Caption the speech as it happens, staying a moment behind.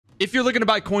If you're looking to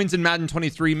buy coins in Madden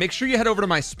 23, make sure you head over to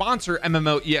my sponsor,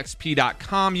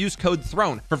 MMOEXP.com. Use code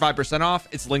THRONE for 5% off.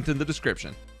 It's linked in the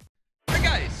description. All right,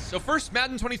 guys. So first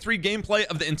Madden 23 gameplay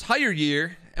of the entire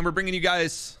year. And we're bringing you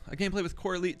guys a gameplay with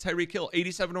core elite Tyreek Hill,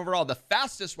 87 overall, the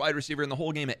fastest wide receiver in the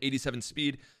whole game at 87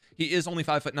 speed. He is only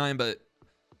 5'9", but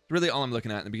really all I'm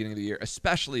looking at in the beginning of the year,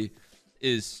 especially,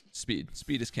 is speed.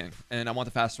 Speed is king. And I want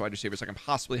the fastest wide receivers I can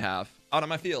possibly have out on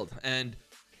my field. And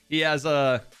he has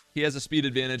a speed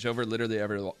advantage over literally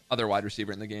every other wide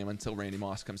receiver in the game until Randy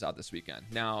Moss comes out this weekend.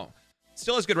 Now,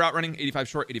 still has good route running, 85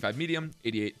 short, 85 medium,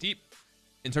 88 deep.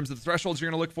 In terms of the thresholds you're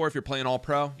going to look for, if you're playing all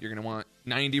pro, you're going to want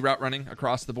 90 route running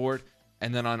across the board.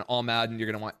 And then on all Madden, you're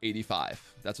going to want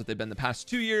 85. That's what they've been the past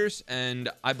 2 years. And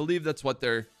I believe that's what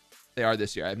they are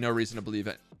this year. I have no reason to believe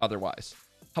it otherwise.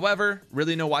 However,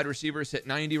 really no wide receivers hit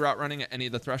 90 route running at any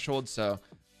of the thresholds. So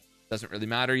it doesn't really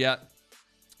matter yet.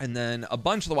 And then a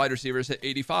bunch of the wide receivers hit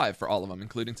 85 for all of them,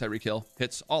 including Tyreek Hill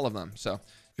hits all of them. So if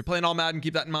you're playing all Madden,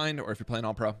 keep that in mind. Or if you're playing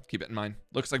all pro, keep it in mind.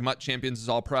 Looks like MUT Champions is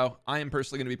all pro. I am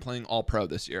personally going to be playing all pro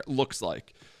this year. It looks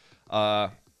like.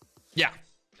 Yeah.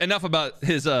 Enough about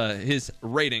his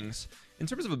ratings. In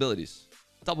terms of abilities,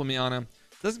 double me on him.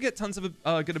 Doesn't get tons of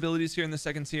good abilities here in the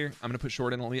second tier. I'm going to put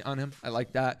short and elite on him. I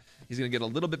like that. He's going to get a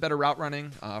little bit better route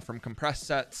running from compressed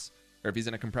sets, or if he's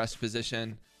in a compressed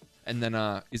position. And then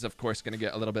he's, of course, going to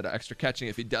get a little bit of extra catching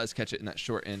if he does catch it in that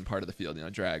short end part of the field, you know,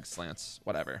 drags, slants,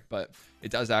 whatever. But it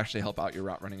does actually help out your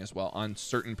route running as well on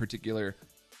certain particular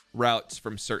routes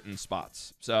from certain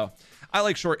spots. So I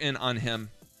like short end on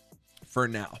him for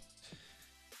now.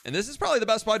 And this is probably the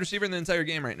best wide receiver in the entire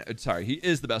game right now. Sorry, he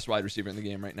is the best wide receiver in the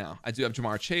game right now. I do have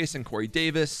Jamar Chase and Corey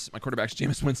Davis. My quarterback's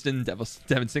Jameis Winston.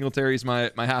 Devin Singletary's my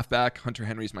halfback. Hunter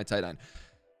Henry's my tight end.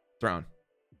 Throne.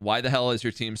 Why the hell is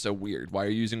your team so weird? Why are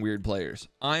you using weird players?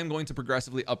 I am going to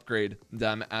progressively upgrade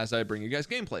them as I bring you guys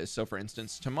gameplays. So for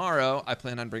instance, tomorrow I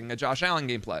plan on bringing a Josh Allen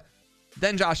gameplay.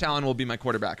 Then Josh Allen will be my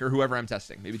quarterback or whoever I'm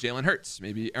testing. Maybe Jalen Hurts,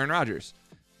 maybe Aaron Rodgers.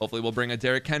 Hopefully we'll bring a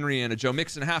Derrick Henry and a Joe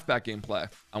Mixon halfback gameplay.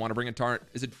 I want to bring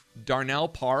is it Darnell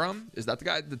Parham? Is that the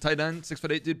guy, the tight end,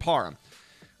 6'8" dude? Parham.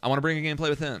 I want to bring a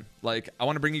gameplay with him. Like, I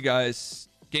want to bring you guys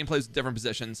gameplays with different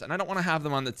positions, and I don't want to have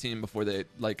them on the team before they,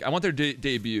 like, I want their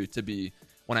debut to be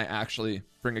when I actually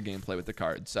bring a gameplay with the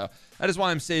card. So that is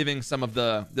why I'm saving some of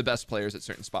the best players at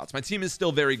certain spots. My team is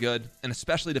still very good, and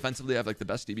especially defensively, I have like the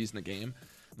best DBs in the game.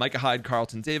 Micah Hyde,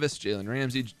 Carlton Davis, Jalen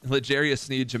Ramsey, L'Jarius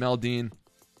Sneed, Jamel Dean,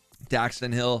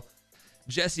 Daxton Hill,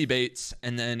 Jesse Bates,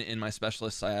 and then in my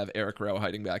specialists, I have Eric Rowe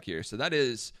hiding back here. So that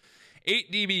is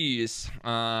 8 DBs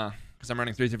because I'm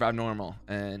running 3-5 normal,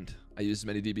 and I use as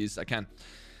many DBs as I can.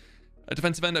 At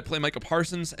defensive end, I play Micah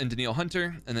Parsons and Danielle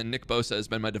Hunter, and then Nick Bosa has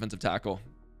been my defensive tackle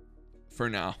for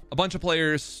now. A bunch of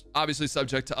players, obviously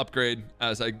subject to upgrade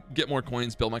as I get more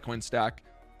coins, build my coin stack.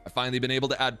 I've finally been able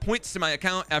to add points to my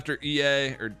account after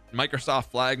EA or Microsoft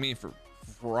flagged me for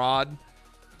fraud.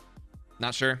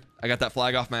 Not sure. I got that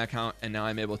flag off my account, and now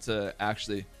I'm able to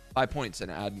actually buy points and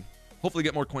add, hopefully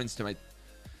get more coins to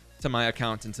my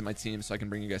account and to my team so I can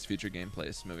bring you guys future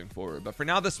gameplays moving forward. But for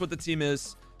now, this is what the team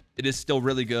is. It is still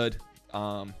really good.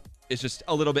 It's just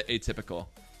a little bit atypical,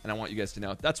 and I want you guys to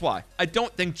know. That's why I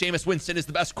don't think Jameis Winston is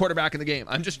the best quarterback in the game.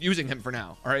 I'm just using him for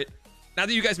now. All right. Now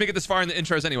that you guys make it this far in the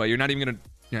intros anyway, you're not even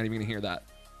gonna hear that.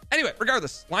 Anyway,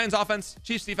 regardless, Lions offense,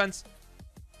 Chiefs defense,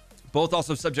 both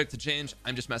also subject to change.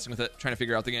 I'm just messing with it, trying to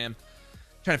figure out the game,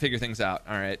 trying to figure things out.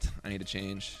 All right, I need to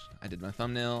change. I did my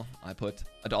thumbnail. I put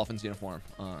a Dolphins uniform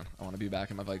on. I want to be back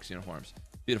in my Vikings uniforms.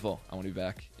 Beautiful. I want to be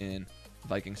back in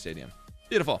Viking Stadium.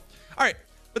 Beautiful. All right,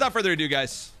 without further ado,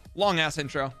 guys, long ass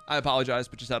intro. I apologize,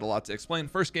 but just had a lot to explain.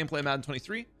 First gameplay, Madden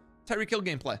 23, Tyreek Hill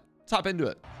gameplay. Let's hop into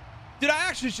it. Dude, I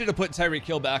actually should have put Tyreek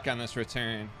Hill back on this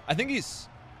return. I think he's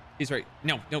right.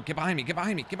 No, get behind me, get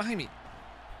behind me, get behind me.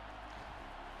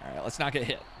 All right, let's not get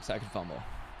hit so I can fumble.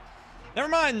 Never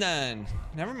mind then.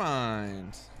 Never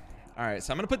mind. All right,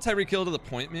 so I'm going to put Tyreek Hill to the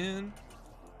point man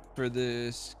for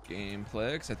this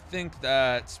gameplay because I think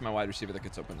that's my wide receiver that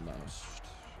gets open the most.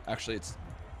 Actually,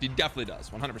 he definitely does,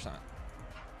 100%.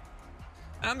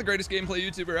 I'm the greatest gameplay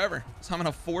YouTuber ever, so I'm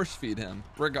going to force feed him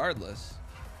regardless.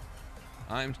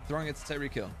 I'm throwing it to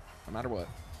Tyreek Hill, no matter what.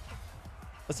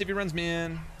 Let's see if he runs me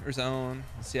in or zone.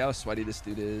 Let's see how sweaty this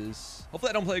dude is. Hopefully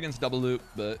I don't play against double loop,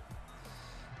 but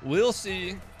we'll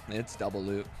see. It's double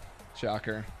loop.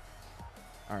 Shocker.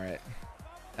 All right.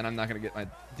 And I'm not going to get my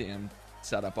damn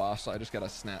setup off, so I just got to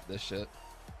snap this shit.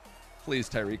 Please,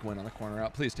 Tyreek, win on the corner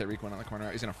out. Please, Tyreek, win on the corner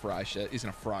out. He's going to fry shit. He's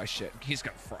going to fry shit. He's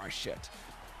going to fry shit.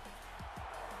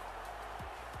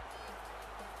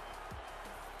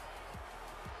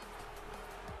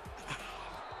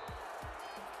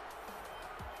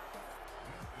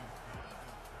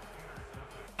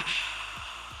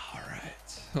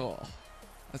 Oh,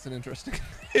 that's an interesting,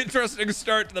 interesting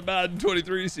start to the Madden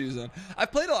 23 season.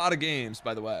 I've played a lot of games,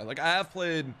 by the way. Like I have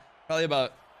played probably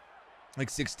about like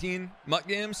 16 MUT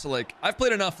games. So like I've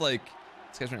played enough. Like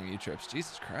this guy's running U-trips.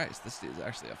 Jesus Christ, this dude is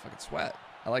actually a fucking sweat.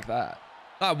 I like that.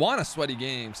 I want a sweaty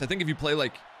game because I think if you play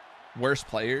like worse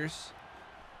players,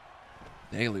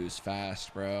 they lose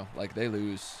fast, bro. Like they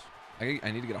lose.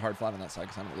 I need to get a hard flat on that side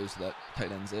because I'm gonna lose to that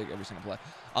tight end zig every single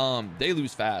play. They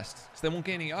lose fast because they won't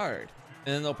gain a yard,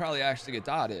 and then they'll probably actually get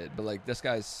dotted. But like this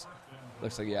guy's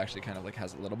looks like he actually kind of like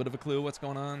has a little bit of a clue what's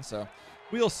going on. So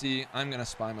we'll see. I'm gonna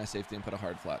spy my safety and put a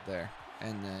hard flat there,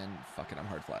 and then fuck it, I'm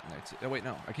hard flat in there too. Oh wait,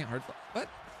 no, I can't hard flat. What?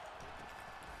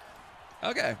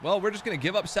 Okay, well we're just gonna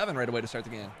give up 7 right away to start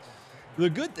the game. The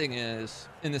good thing is,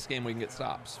 in this game, we can get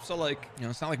stops. So, like, you know,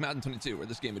 it's not like Madden 22, where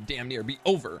this game would damn near be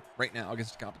over right now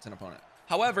against a competent opponent.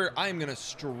 However, I am going to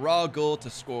struggle to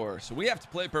score. So, we have to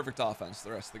play perfect offense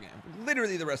the rest of the game.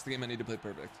 Literally, the rest of the game, I need to play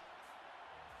perfect.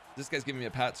 This guy's giving me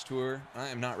a Pat's tour. I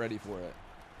am not ready for it.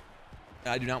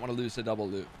 I do not want to lose a double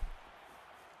loop.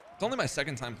 It's only my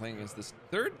 2nd time playing against this.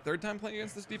 Third time playing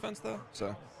against this defense, though.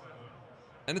 So,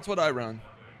 and it's what I run.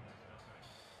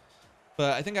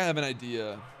 But I think I have an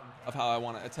idea of how I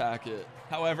want to attack it.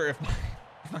 However,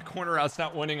 if my corner route's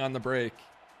not winning on the break,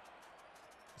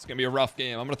 it's going to be a rough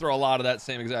game. I'm going to throw a lot of that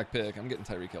same exact pick. I'm getting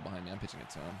Tyreek Hill behind me. I'm pitching it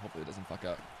to him. Hopefully it doesn't fuck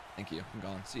up. Thank you. I'm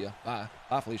gone. See ya. Bye.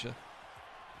 Bye, Felicia.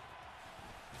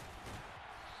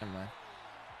 Never mind.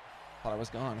 Thought I was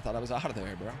gone. I thought I was out of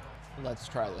there, bro. Let's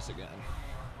try this again.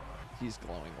 He's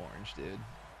glowing orange, dude.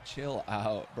 Chill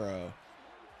out, bro.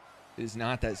 It is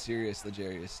not that serious,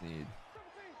 Legarius Sneed.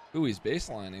 Ooh, he's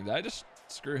baselining. Did I just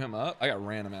screw him up? I got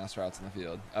random ass routes in the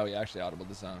field. Oh, he actually audibled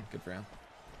the zone. Good for him.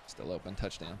 Still open.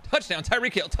 Touchdown. Touchdown.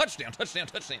 Tyreek Hill. Touchdown. Touchdown.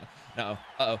 Touchdown. No.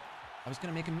 Uh-oh. I was going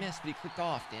to make him miss, but he clicked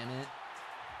off. Damn it.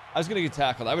 I was going to get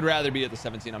tackled. I would rather be at the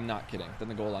 17. I'm not kidding. Than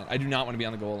the goal line. I do not want to be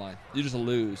on the goal line. You just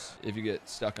lose if you get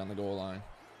stuck on the goal line.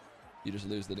 You just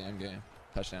lose the damn game.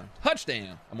 Touchdown.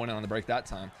 Touchdown. I'm winning on the break that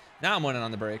time. Now I'm winning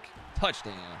on the break.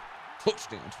 Touchdown.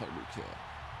 Touchdown. Tyreek Hill.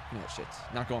 No shit.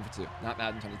 Not going for 2. Not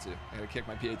Madden 22. I gotta kick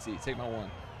my PAT. Take my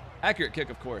 1. Accurate kick,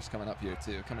 of course, coming up here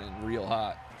too. Coming in real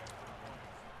hot.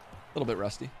 A little bit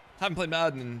rusty. Haven't played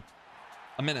Madden in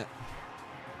a minute.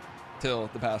 Till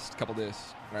the past couple days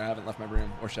where I haven't left my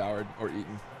room or showered or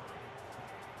eaten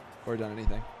or done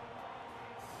anything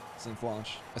since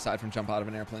launch, aside from jump out of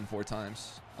an airplane 4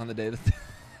 times on the day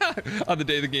that on the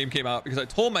day the game came out, because I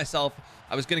told myself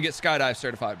I was gonna get skydive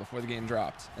certified before the game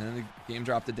dropped, and then the game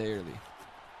dropped a day early.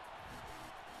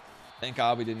 Thank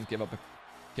God we didn't give up a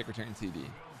kick return TD.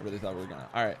 I really thought we were gonna.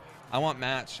 All right, I want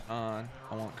match on.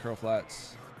 I want curl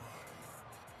flats.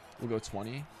 We'll go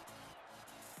 20.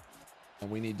 And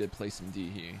we need to play some D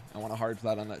here. I want a hard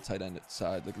flat on that tight end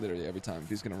side, like literally every time if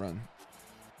he's gonna run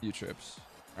U-trips.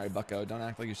 All right, Bucko, don't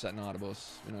act like you're setting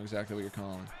audibles. We know exactly what you're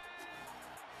calling.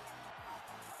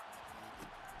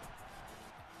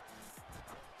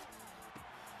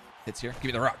 Hits here. Give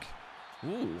me the rock.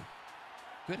 Ooh,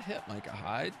 good hit, Micah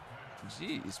Hyde.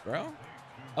 Jeez, bro.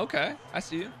 Okay, I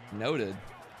see you. Noted.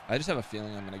 I just have a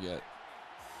feeling I'm gonna get,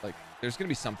 like, there's gonna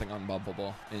be something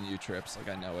unbumpable in U-trips. Like,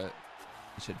 I know it.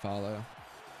 You should follow.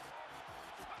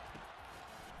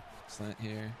 Slant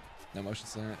here. No motion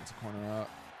slant. It's a corner out.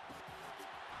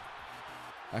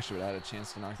 Actually would have had a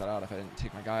chance to knock that out if I didn't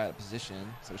take my guy out of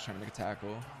position. So I was trying to make a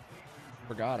tackle.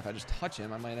 Forgot if I just touch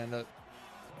him, I might end up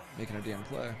making a damn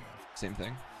play. Same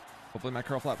thing. Hopefully my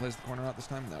curl flat plays the corner out this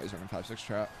time. No, he's running 5-6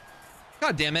 trap.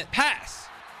 God damn it. Pass.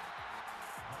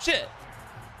 Shit.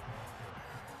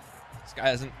 This guy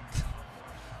hasn't.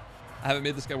 I haven't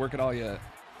made this guy work at all yet.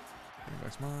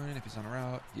 Back's mine. If he's on a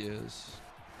route, he is.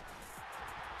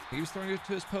 I think he was throwing it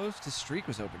to his post. His streak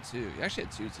was open too. He actually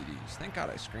had 2 TDs. Thank God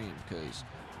I screamed because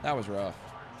that was rough.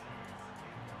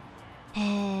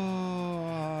 Oh,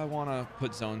 I want to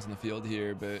put zones in the field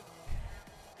here, but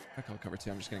I call cover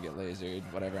 2. I'm just going to get lasered.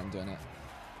 Whatever, I'm doing it.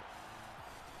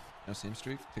 No seam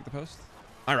streak. Take the post.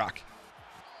 I rock.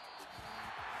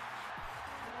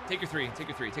 Take your 3. Take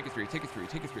your 3. Take your 3. Take your 3.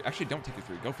 Take your 3. Actually, don't take your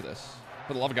 3. Go for this.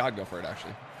 For the love of God, go for it,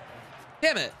 actually.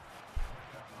 Damn it.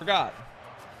 Forgot.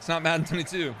 It's not Madden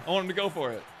 22. I want him to go for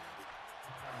it.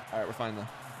 All right, we're fine, though.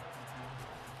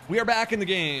 We are back in the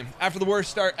game. After the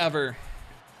worst start ever,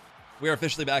 we are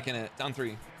officially back in it. Down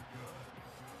 3.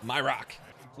 My rock.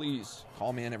 Please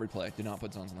call me in every play. Do not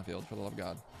put zones on the field, for the love of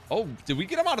God. Oh, did we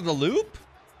get him out of the loop?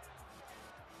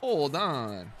 Hold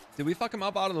on. Did we fuck him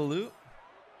up out of the loop?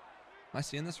 Am I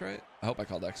seeing this right? I hope I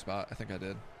called X spot. I think I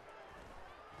did.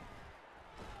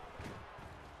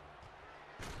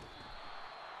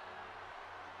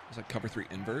 It's like cover 3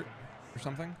 invert or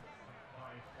something.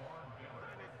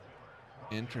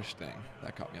 Interesting.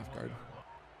 That caught me off guard.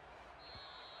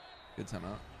 Good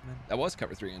timeout. That was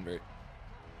cover 3 invert.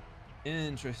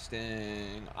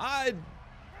 Interesting. I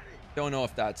don't know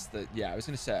if that's the... Yeah, I was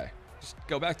going to say. Just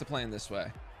go back to playing this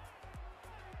way.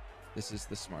 This is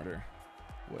the smarter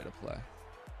way to play.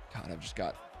 God, I've just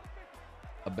got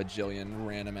a bajillion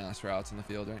random ass routes in the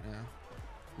field right now.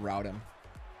 Route him.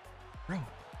 Bro,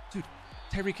 dude,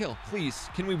 Tyreek Hill, please.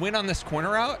 Can we win on this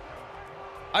corner route?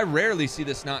 I rarely see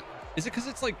this not... Is it because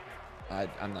it's like...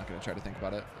 I'm not going to try to think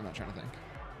about it. I'm not trying to think.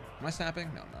 Am I snapping?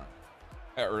 No, I'm not.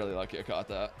 I got really lucky I caught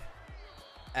that.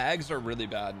 Ags are really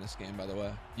bad in this game, by the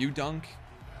way. You dunk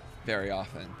very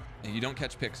often, and you don't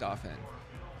catch picks often.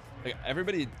 Like,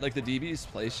 everybody, like the DBs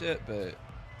play shit, but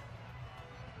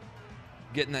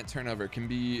getting that turnover can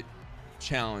be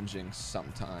challenging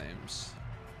sometimes.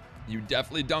 You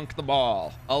definitely dunk the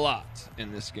ball a lot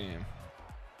in this game.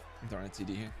 I'm throwing a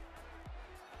TD here.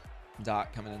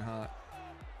 Dot coming in hot.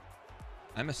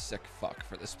 I'm a sick fuck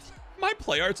for this. My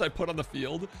play arts I put on the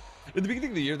field in the beginning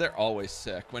of the year, they're always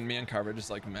sick. When man coverage is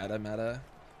like meta,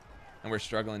 and we're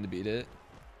struggling to beat it.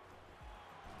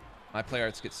 My play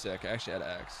arts get sick. I actually had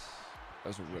X. That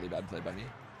was a really bad play by me.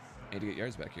 I need to get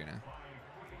yards back here now.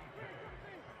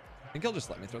 I think he'll just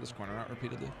let me throw this corner out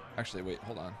repeatedly. Actually, wait,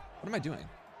 hold on. What am I doing?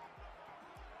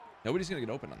 Nobody's gonna get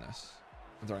open on this.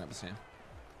 I'm throwing up the same.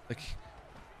 Like,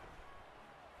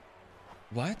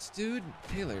 what, dude?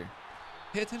 Taylor,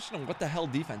 pay attention to what the hell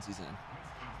defense he's in.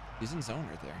 He's in zone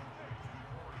right there.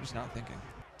 I'm just not thinking.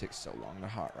 It takes so long to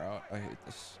hot route. I hate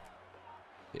this.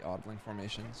 The oddling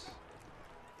formations.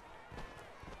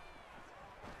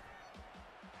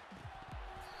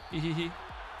 Hehehe.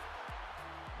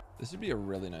 This would be a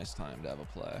really nice time to have a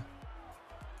play.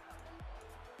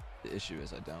 The issue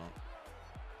is I don't.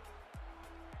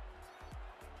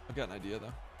 I've got an idea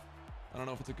though. I don't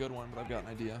know if it's a good one, but I've got an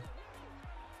idea.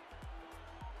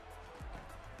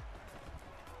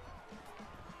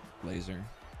 Laser.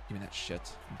 Give me that shit.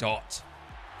 Dot.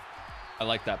 I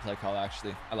like that play call,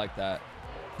 actually. I like that.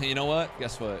 Hey, you know what?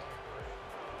 Guess what?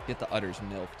 Get the udders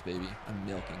milked, baby. I'm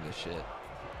milking this shit.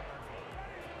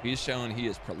 He's shown he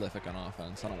is prolific on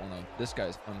offense. I don't want to... This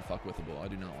guy's unfuckwithable. I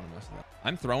do not want to mess with that.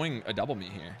 I'm throwing a double me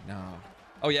here. No.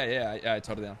 Oh, yeah, I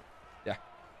totally am. Yeah.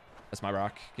 That's my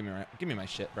rock. Give me my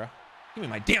shit, bro. Give me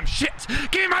my damn shit.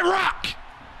 Give me my rock.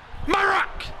 My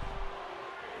rock.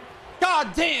 God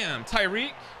damn,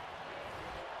 Tyreek.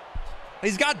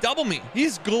 He's got double me.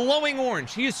 He's glowing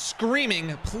orange. He is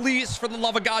screaming, please, for the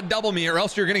love of God, double me, or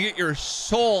else you're going to get your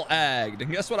soul agged.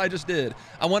 And guess what I just did?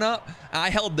 I went up, and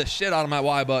I held the shit out of my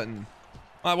Y button.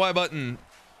 My Y button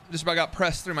just about got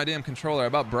pressed through my damn controller. I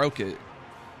about broke it.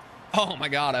 Oh, my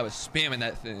God. I was spamming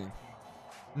that thing.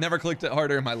 Never clicked it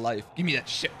harder in my life. Give me that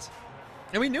shit.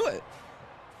 And we knew it.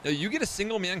 You get a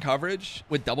single man coverage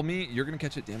with double me, you're going to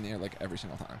catch it damn near like every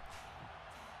single time.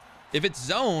 If it's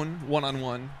zone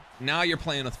one-on-one, now you're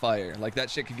playing with fire. Like,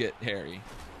 that shit could get hairy.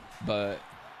 But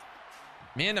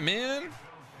man to man,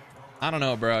 I don't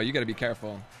know, bro. You got to be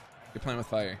careful. You're playing with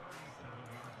fire.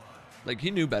 Like, he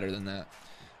knew better than that.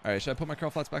 All right, should I put my curl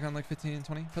flats back on like 15,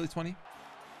 20? Probably 20.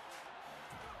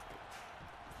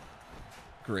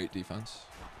 Great defense.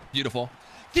 Beautiful.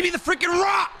 Give me the freaking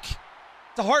rock.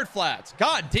 It's a hard flat.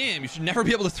 God damn, you should never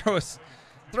be able to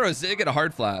throw a zig at a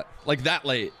hard flat like that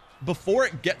late. Before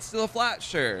it gets to the flat,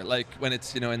 sure. Like when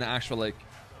it's, you know, in the actual like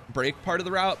break part of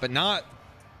the route, but not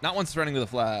once it's running to the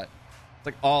flat. It's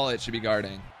like all it should be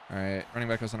guarding. All right, running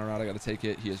back goes on a route. I got to take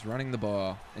it. He is running the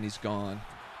ball and he's gone.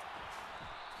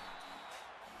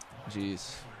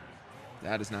 Jeez,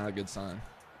 that is not a good sign.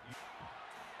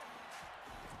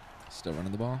 Still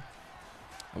running the ball.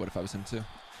 Oh, what if I was him too?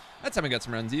 That time I got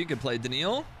some runs. You could play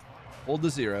Daniil. Hold the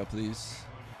 0, please.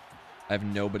 I have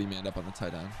nobody manned up on the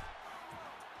tight end.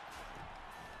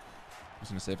 I was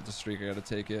going to say if it's a streak, I got to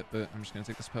take it, but I'm just going to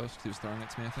take this post. He was throwing it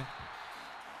to me, I think.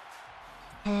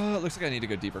 It looks like I need to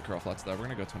go deeper curl flats, though. We're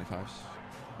going to go 25s.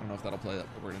 I don't know if that'll play that,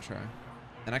 but we're going to try.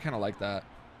 And I kind of like that.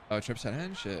 Oh, trips head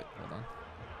end? Shit. Hold on.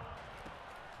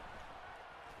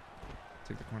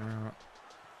 Take the corner out.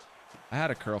 I had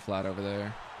a curl flat over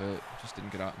there, but just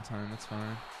didn't get out in time. That's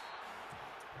fine.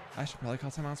 I should probably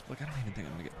call timeouts, but like, I don't even think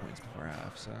I'm going to get points before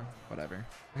half, so whatever.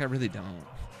 Like, I really don't.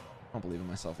 I don't believe in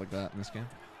myself like that in this game.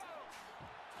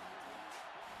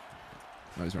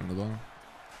 Oh, he's running the ball.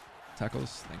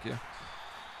 Tackles. Thank you.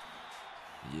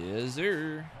 Yes,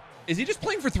 sir. Is he just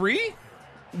playing for 3?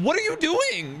 What are you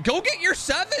doing? Go get your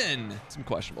 7. Some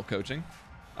questionable coaching.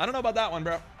 I don't know about that one,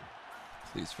 bro.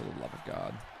 Please, for the love of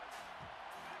God.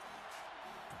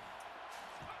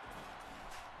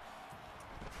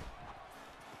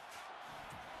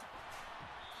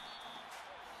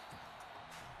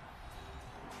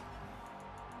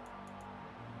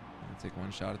 Take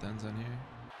one shot at the end zone here.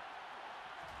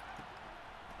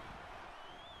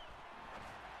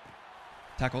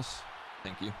 Tackles.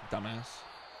 Thank you, dumbass.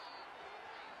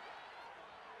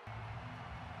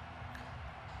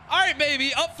 All right,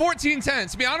 baby, up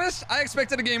 14-10. To be honest, I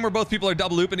expected a game where both people are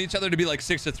double looping each other to be like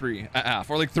 6-3 at half,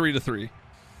 or like 3-3.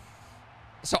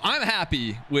 So I'm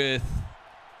happy with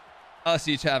us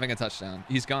each having a touchdown.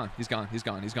 He's gone. He's gone. He's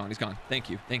gone. He's gone. He's gone. Thank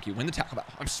you. Thank you. Win the tackle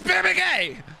battle. I'm spamming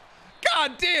A.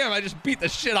 God damn, I just beat the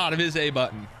shit out of his A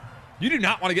button. You do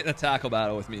not want to get in a tackle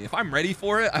battle with me. If I'm ready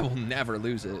for it, I will never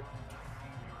lose it.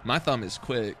 My thumb is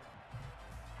quick.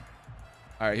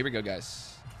 All right, here we go,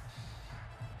 guys.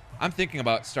 I'm thinking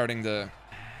about starting to...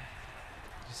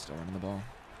 He's still running the ball.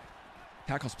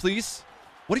 Tackles, please.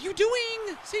 What are you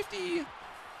doing? Safety.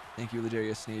 Thank you,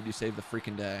 Legarius Sneed. You saved the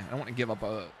freaking day. I don't want to give up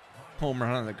a home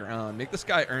run on the ground. Make this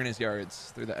guy earn his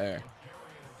yards through the air.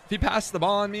 If he passes the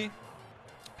ball on me,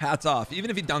 hats off.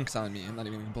 Even if he dunks on me, I'm not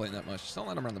even complaining that much. Just don't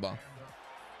let him run the ball.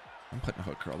 I'm putting a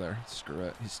hook curl there. Screw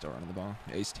it. He's still running the ball.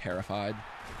 Yeah, he's terrified.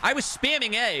 I was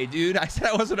spamming A, dude. I said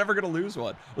I wasn't ever going to lose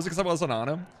one. Was it because I wasn't on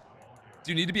him?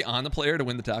 Do you need to be on the player to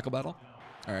win the tackle battle?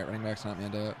 All right, running back's not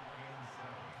manned up.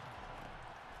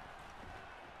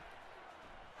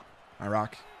 I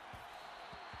rock.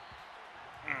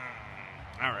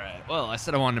 All right. Well, I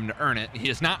said I wanted him to earn it. He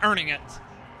is not earning it.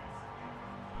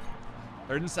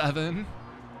 3rd and 7.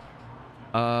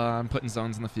 I'm putting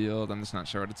zones in the field. I'm just not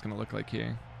sure what it's going to look like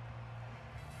here.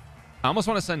 I almost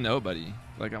want to send nobody.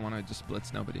 Like, I want to just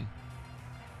blitz nobody.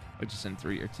 Or just send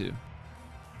 3 or 2.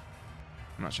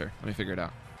 I'm not sure. Let me figure it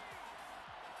out.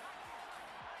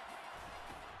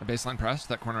 A baseline press.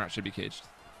 That corner out should be caged.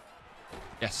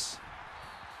 Yes.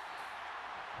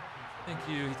 Thank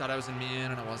you. He thought I was in me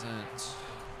in, and I wasn't.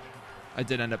 I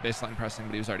did end up baseline pressing,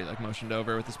 but he was already like motioned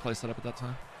over with his play set up at that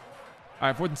time. All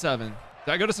right, 4th and 7.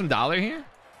 Did I go to some dollar here?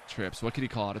 Trips. What could he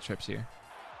call out of trips here?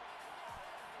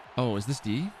 Oh, is this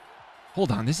D?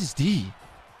 Hold on. This is D.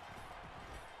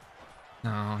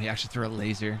 No, he actually threw a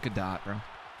laser. Good dot, bro.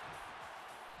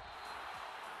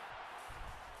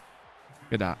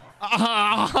 Good dot.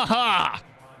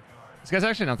 This guy's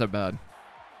actually not that bad.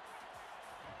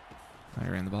 I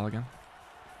ran the ball again.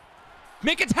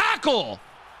 Make a tackle!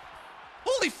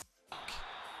 Holy fuck!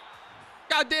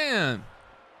 God damn!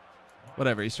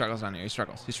 Whatever, he struggles down here. He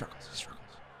struggles. He struggles. He struggles.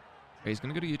 Okay, he's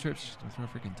gonna go to U trips. He's gonna throw a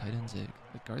freaking tight end zig.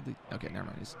 Like guard the. Okay, never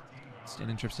mind. He's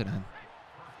standing trips to end,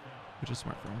 which is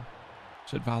smart for him.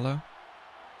 Should follow.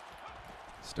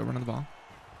 Still running the ball.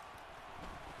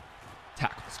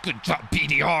 Tackles. Good job,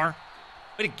 BDR.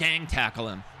 Way to gang tackle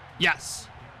him. Yes.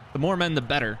 The more men, the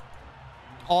better.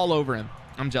 All over him.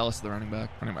 I'm jealous of the running back.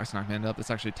 Running back's not manned up.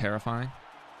 That's actually terrifying.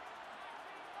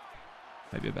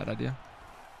 Maybe a bad idea.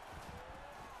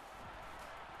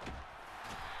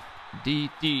 D,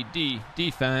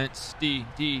 defense. D,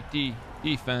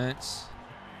 defense.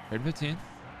 3rd and 15.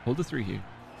 Hold the 3 here.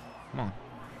 Come on.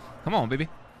 Come on, baby.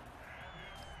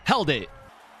 Held it.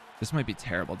 This might be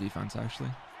terrible defense,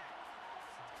 actually.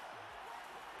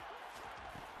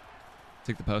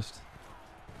 Take the post.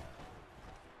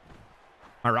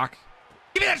 I rock.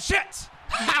 Give me that shit!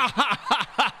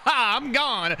 I'm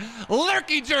gone.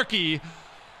 Lurky jerky.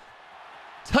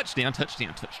 Touchdown,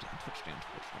 touchdown, touchdown, touchdown,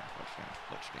 touchdown, touchdown,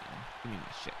 touchdown. Give me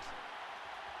my shit.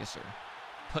 Yes, sir.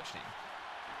 Touchdown.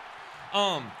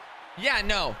 Yeah,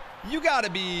 no. You gotta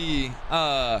be,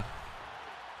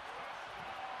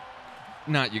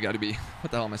 not you gotta be.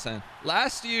 What the hell am I saying?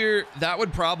 Last year, that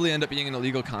would probably end up being an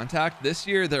illegal contact. This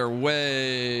year, they're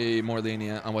way more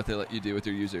lenient on what they let you do with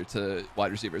your user to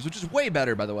wide receivers, which is way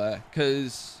better, by the way,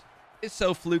 because it's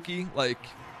so fluky. Like,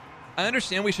 I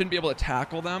understand we shouldn't be able to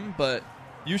tackle them, but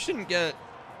you shouldn't get,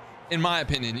 in my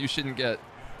opinion, you shouldn't get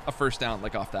a first down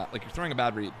like off that. Like, you're throwing a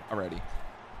bad read already.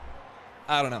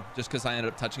 I don't know, just because I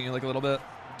ended up touching you like a little bit.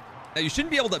 Now, you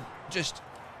shouldn't be able to just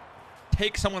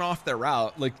take someone off their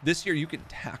route. Like, this year, you can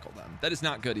tackle them. That is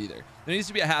not good either. There needs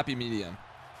to be a happy medium,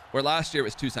 where last year it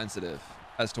was too sensitive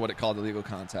as to what it called illegal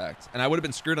contact. And I would have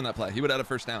been screwed on that play. He would have had a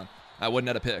first down. I wouldn't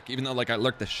have had a pick, even though, like, I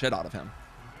lurked the shit out of him.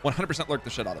 100% lurked the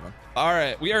shit out of him. All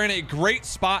right, we are in a great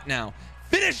spot now.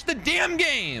 Finish the damn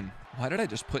game. Why did I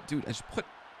just put, dude, I just put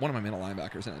one of my middle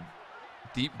linebackers in a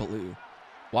deep blue.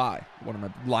 Why? One of my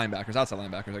linebackers, outside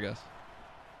linebackers, I guess.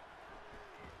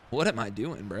 What am I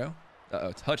doing, bro?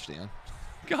 Uh-oh, touchdown.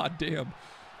 God damn.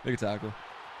 Make a tackle.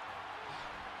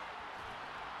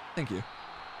 Thank you.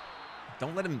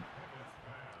 Don't let him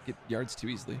get yards too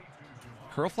easily.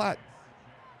 Curl flat.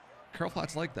 Curl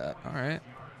flats like that. All right.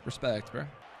 Respect, bro.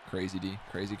 Crazy D.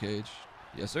 Crazy cage.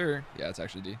 Yes, sir. Yeah, it's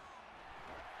actually D.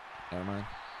 Never mind.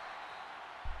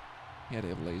 He had to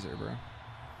have laser, bro.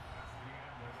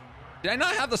 Did I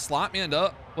not have the slot manned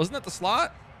up? Wasn't that the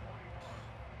slot?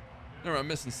 No, I'm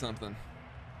missing something.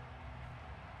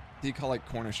 Did he call like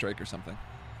corner strike or something?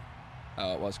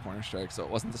 Oh, it was corner strike, so it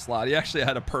wasn't the slot. He actually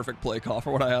had a perfect play call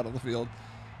for what I had on the field.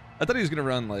 I thought he was going to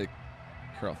run like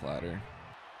curl flatter.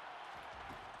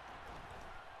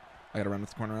 I got to run with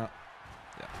the corner out.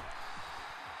 Yeah.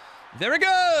 Very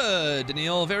good,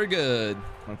 Daniil. Very good.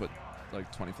 I'm going to put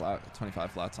like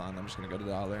 25 flats on. I'm just going to go to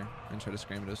dollar and try to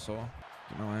scream at his soul.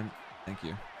 Get my line. Thank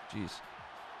you. Jeez.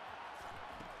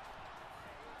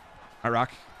 I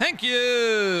rock. Thank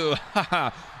you.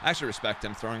 I actually respect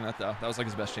him throwing that, though. That was like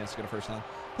his best chance to get a first down.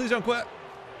 Please don't quit.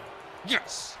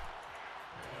 Yes.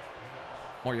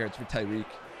 More yards for Tyreek.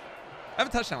 I have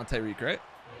a touchdown with Tyreek, right?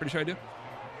 Pretty sure I do.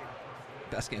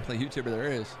 Best gameplay YouTuber there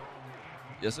is.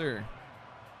 Yes, sir.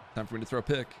 Time for me to throw a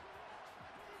pick.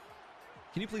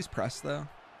 Can you please press, though?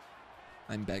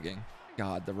 I'm begging.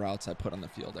 God, the routes I put on the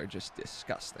field are just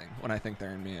disgusting when I think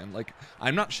they're in man. Like,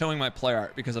 I'm not showing my play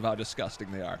art because of how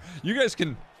disgusting they are. You guys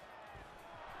can...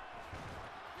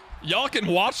 Y'all can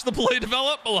watch the play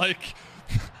develop, but, like,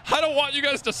 I don't want you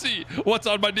guys to see what's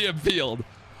on my damn field.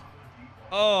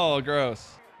 Oh,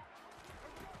 gross.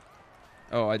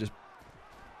 Oh, I just...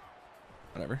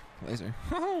 Whatever. Laser.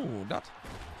 Oh, dot.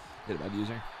 Hit it by the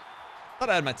user. Thought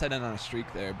I had my tight end on a streak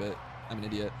there, but I'm an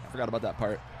idiot. I forgot about that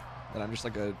part. That I'm just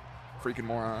like a freaking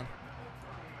moron.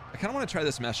 I kind of want to try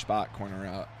this mesh spot corner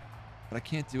route, but I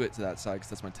can't do it to that side because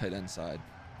that's my tight end side.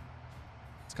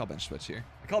 Let's call bench switch here.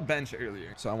 I called bench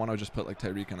earlier, so I want to just put like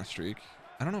Tyreek on a streak.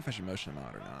 I don't know if I should motion him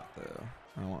out or not, though.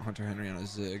 I want Hunter Henry on a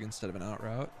zig instead of an out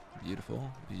route. Beautiful,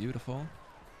 beautiful.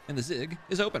 And the zig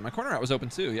is open. My corner route was open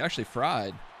too. He actually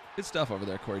fried. Good stuff over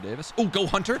there, Corey Davis. Oh, go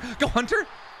Hunter. Go Hunter.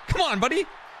 Come on, buddy.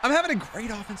 I'm having a great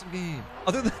offensive game,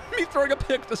 other than me throwing a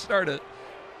pick to start it.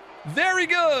 Very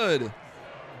good.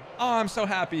 Oh, I'm so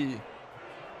happy.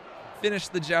 Finish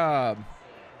the job.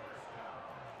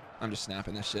 I'm just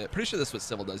snapping this shit. Pretty sure that's what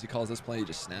Civil does. He calls this play, he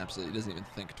just snaps it. He doesn't even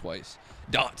think twice.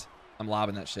 Dot. I'm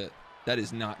lobbing that shit. That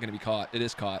is not going to be caught. It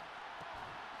is caught.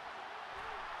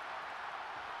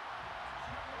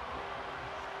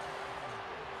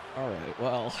 All right.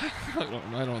 Well,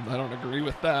 I don't agree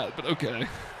with that, but okay.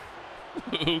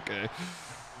 Okay.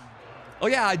 Oh,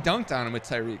 yeah, I dunked on him with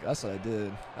Tyreek. That's what I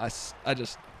did. I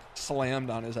just slammed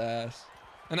on his ass.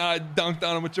 And I dunked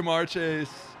on him with Jamar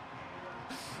Chase.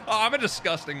 Oh, I'm a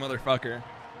disgusting motherfucker.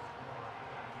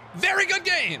 Very good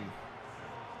game.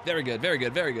 Very good, very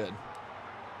good, very good.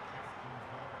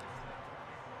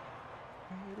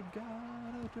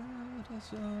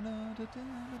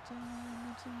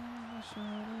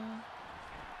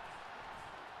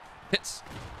 Hits.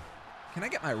 Can I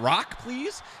get my rock,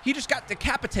 please? He just got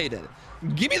decapitated.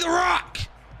 Give me the rock.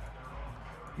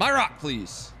 My rock,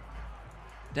 please.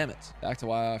 Damn it. Back to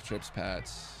Y off trips,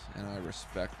 Pats. And I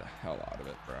respect the hell out of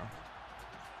it, bro.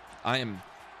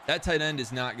 That tight end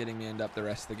is not getting me end up the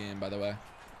rest of the game, by the way.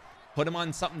 Put him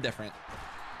on something different.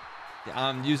 Yeah,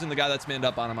 I'm using the guy that's manned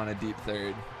up on him on a deep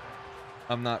third.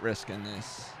 I'm not risking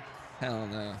this. Hell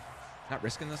no. Not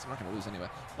risking this? I'm not going to lose anyway.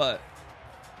 But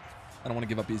I don't want to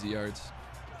give up easy yards.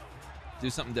 Do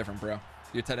something different, bro.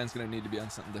 Your tight end's going to need to be on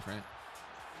something different.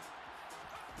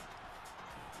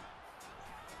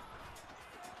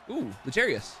 Ooh,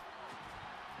 Legarius.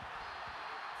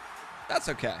 That's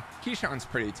okay. Keyshawn's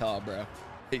pretty tall, bro.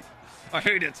 Hey, I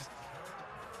hate it.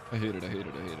 I hate it, I hate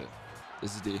it, I hate it.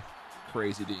 This is D.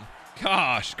 Crazy D.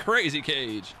 Gosh, crazy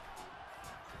cage.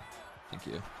 Thank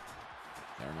you.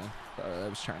 Never mind. I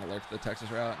was trying to lurk the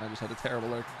Texas route, and I just had a terrible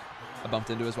lurk. I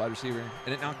bumped into his wide receiver,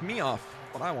 and it knocked me off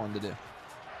what I wanted to do.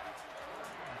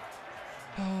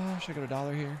 Oh, should I go to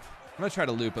dollar here? I'm going to try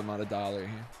to loop him on a dollar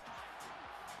here.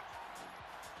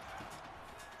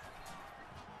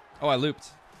 Oh, I looped.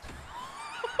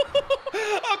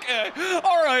 Okay.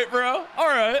 All right, bro. All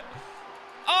right.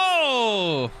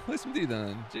 Oh, play some D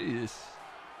then. Jeez.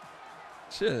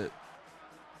 Shit.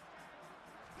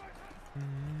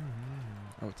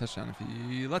 Oh, touchdown if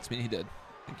he lets me. He did.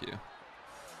 Thank you.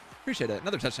 Appreciate it.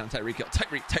 Another touchdown, Tyreek.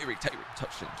 Tyreek.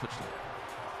 Touchdown.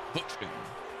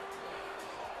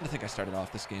 I think I started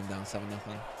off this game down 7-0.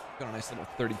 Got a nice little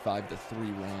 35-3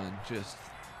 run. Just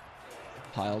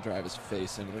pile drive his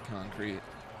face into the concrete.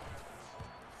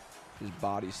 His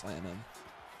body slam him.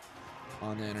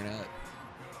 On the internet.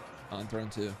 On throne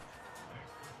 2.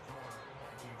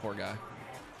 Poor guy.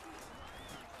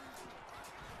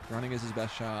 Running is his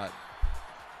best shot.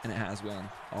 And it has been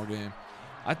all game.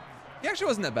 He actually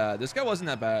wasn't that bad. This guy wasn't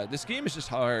that bad. This game is just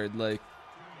hard. Like,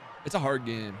 it's a hard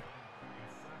game.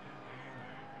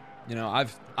 You know,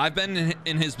 I've been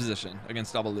in his position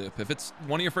against double loop. If it's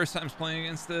one of your first times playing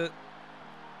against it,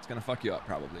 it's gonna fuck you up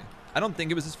probably. I don't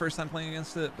think it was his first time playing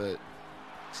against it, but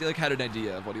he like had an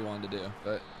idea of what he wanted to do.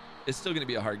 But it's still going to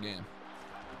be a hard game.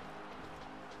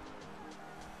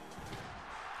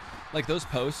 Like those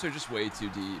posts are just way too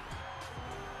deep.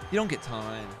 You don't get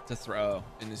time to throw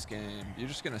in this game. You're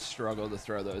just going to struggle to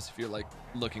throw those if you're like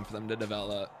looking for them to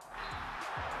develop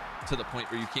to the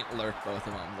point where you can't lurk both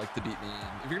of them, like to beat me in.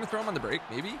 If you're going to throw them on the break,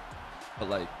 maybe. But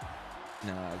like,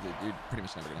 no, dude, you're pretty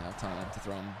much never going to have time to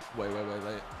throw them way, way, way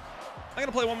late. I'm going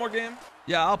to play one more game.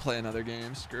 Yeah, I'll play another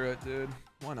game. Screw it, dude.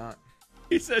 Why not?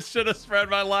 He says, should have spread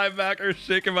my linebacker,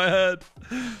 shaking my head.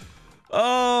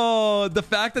 Oh, the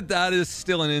fact that that is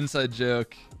still an inside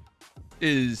joke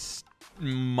is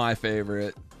my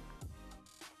favorite.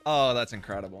 Oh, that's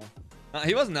incredible.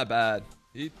 He wasn't that bad.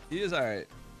 He is all right.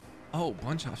 Oh,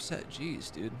 bunch offset.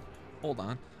 Jeez, dude. Hold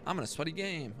on. I'm in a sweaty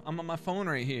game. I'm on my phone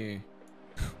right here.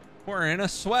 We're in a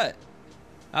sweat.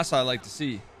 That's what I like to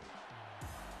see.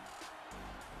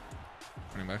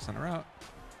 Running backs on a route.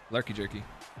 Lurky jerky.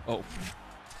 Oh,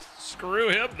 screw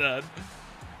him then.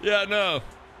 Yeah, no.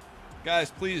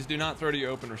 Guys, please do not throw to your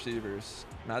open receivers.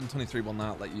 Madden 23 will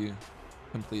not let you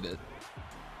complete it.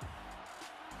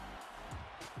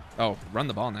 Oh, run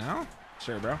the ball now?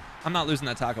 Sure, bro. I'm not losing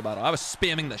that tackle battle. I was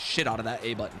spamming the shit out of that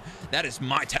A button. That is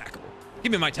my tackle.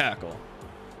 Give me my tackle.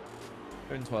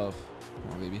 3rd and 12.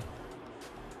 Come on, baby.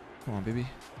 Come on, baby.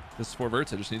 This is 4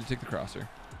 verts. I just need to take the crosser.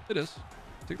 It is.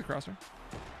 Take the crosser.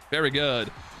 Very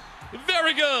good.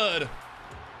 Very good.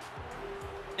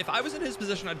 If I was in his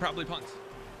position, I'd probably punt.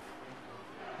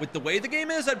 With the way the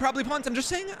game is, I'd probably punt. I'm just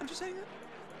saying it. I'm just saying it.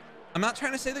 I'm not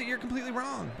trying to say that you're completely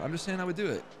wrong. I'm just saying I would do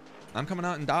it. I'm coming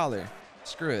out in dollar.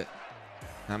 Screw it.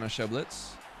 Now I'm going to show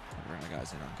blitz. Bring my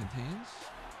guys in on contains.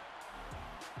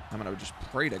 I'm going to just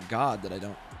pray to God that I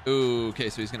don't. Ooh, okay,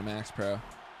 so he's going to max pro.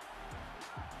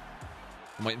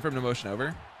 I'm waiting for him to motion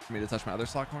over for me to touch my other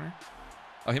slot corner.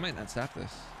 Oh, he might not snap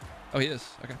this. Oh, he is.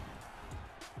 Okay.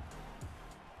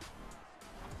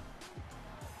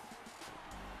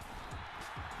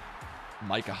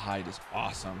 Micah Hyde is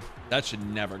awesome. That should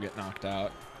never get knocked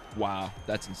out. Wow,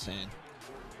 that's insane.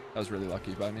 That was really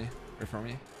lucky by me, or for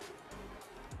me.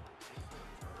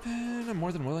 And I'm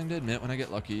more than willing to admit when I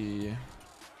get lucky.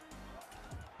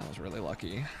 That was really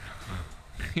lucky.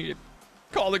 He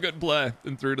called a good play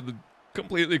and threw to the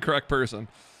completely correct person.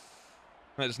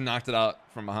 I just knocked it out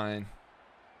from behind.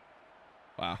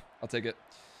 Wow, I'll take it.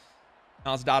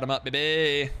 Now let's dot him up,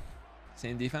 baby.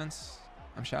 Same defense.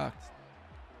 I'm shocked.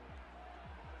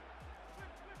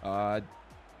 I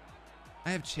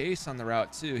have Chase on the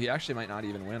route too. He actually might not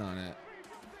even win on it.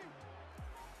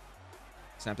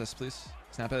 Snap this, please.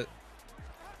 Snap it.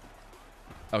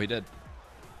 Oh, he did.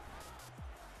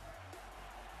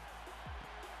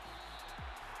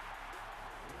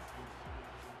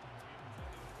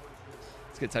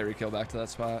 Let's get Tyreek Hill back to that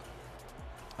spot.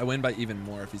 I win by even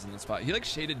more if he's in the spot. He like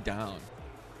shaded down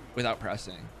without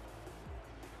pressing.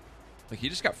 Like he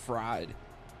just got fried.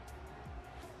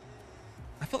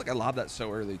 I feel like I lobbed that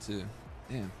so early too.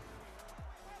 Damn.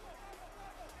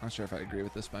 Not sure if I agree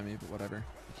with this by me, but whatever.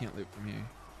 You can't loop from here.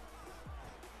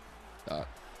 Dot.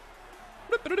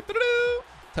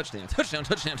 Touchdown, touchdown,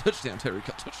 touchdown, touchdown, Tyreek.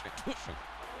 Touchdown, touchdown,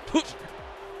 touchdown.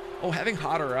 Oh, having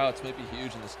hotter routes might be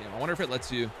huge in this game. I wonder if it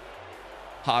lets you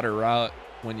hotter route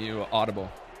when you audible.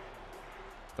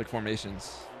 Like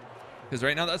formations. Because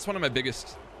right now, that's one of my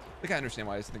biggest... Like, I understand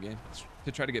why it's in the game. It's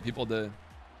to try to get people to...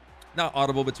 Not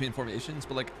audible between formations,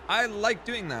 but like, I like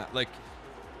doing that. Like,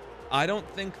 I don't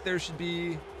think there should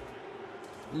be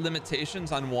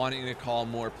limitations on wanting to call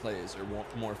more plays or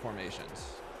more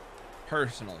formations.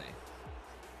 Personally.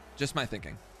 Just my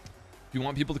thinking. If you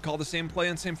want people to call the same play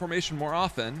and same formation more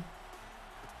often,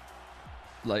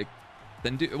 like,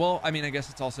 then do... Well, I mean, I guess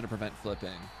it's also to prevent flipping.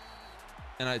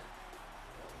 And I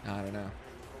don't know.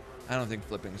 I don't think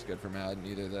flipping is good for Madden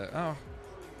either. That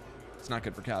it's not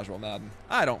good for casual Madden.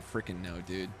 I don't freaking know,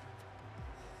 dude.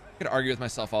 I could argue with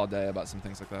myself all day about some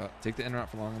things like that. Take the in route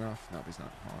for long enough. Nope, he's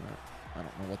not calling it. I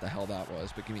don't know what the hell that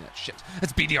was, but give me that shit.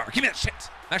 That's BDR. Give me that shit.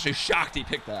 I'm actually shocked he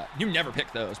picked that. You never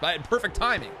pick those, but I had perfect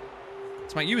timing.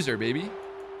 It's my user, baby.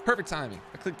 Perfect timing.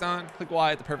 I clicked on, click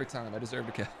Y at the perfect time. I deserve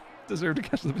to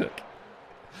catch the pick.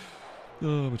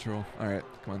 Oh, patrol. All right,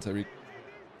 come on, Tyreek.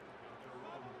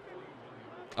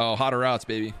 Oh, hotter routes,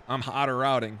 baby. I'm hotter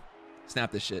routing.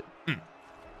 Snap this shit.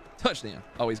 Touchdown.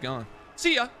 Oh, he's gone.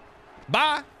 See ya.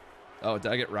 Bye. Oh,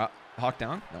 did I get hawked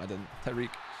down? No, I didn't. Tyreek.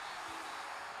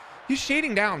 He's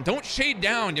shading down. Don't shade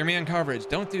down your man coverage.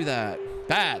 Don't do that.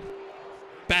 Bad.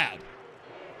 Bad.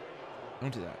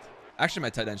 Don't do that. Actually, my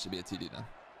tight end should be a TD then.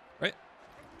 Right?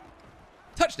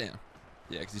 Touchdown.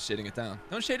 Yeah, because he's shading it down.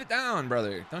 Don't shade it down,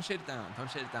 brother. Don't shade it down.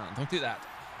 Don't shade it down. Don't do that.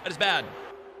 That is bad.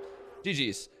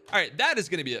 GG's. All right, that is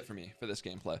going to be it for me for this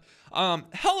gameplay.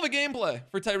 Hell of a gameplay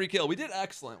for Tyreek Hill. We did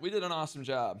excellent. We did an awesome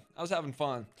job. I was having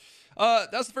fun.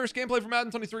 That's the first gameplay for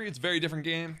Madden 23. It's a very different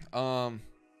game.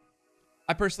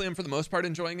 I personally am, for the most part,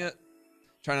 enjoying it.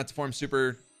 Try not to form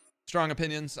super strong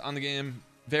opinions on the game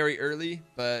very early,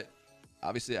 but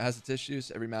obviously it has its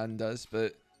issues. Every Madden does,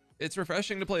 but it's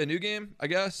refreshing to play a new game, I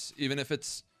guess, even if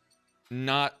it's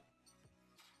not,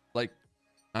 like,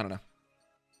 I don't know.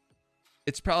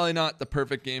 It's probably not the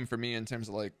perfect game for me in terms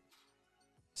of, like,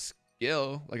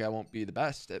 skill. Like, I won't be the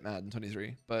best at Madden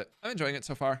 23, but I'm enjoying it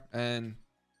so far, and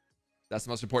that's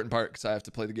the most important part because I have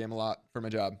to play the game a lot for my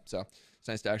job, so it's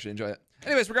nice to actually enjoy it.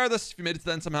 Anyways, regardless, if you made it to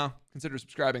the end somehow, consider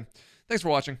subscribing. Thanks for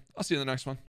watching. I'll see you in the next one.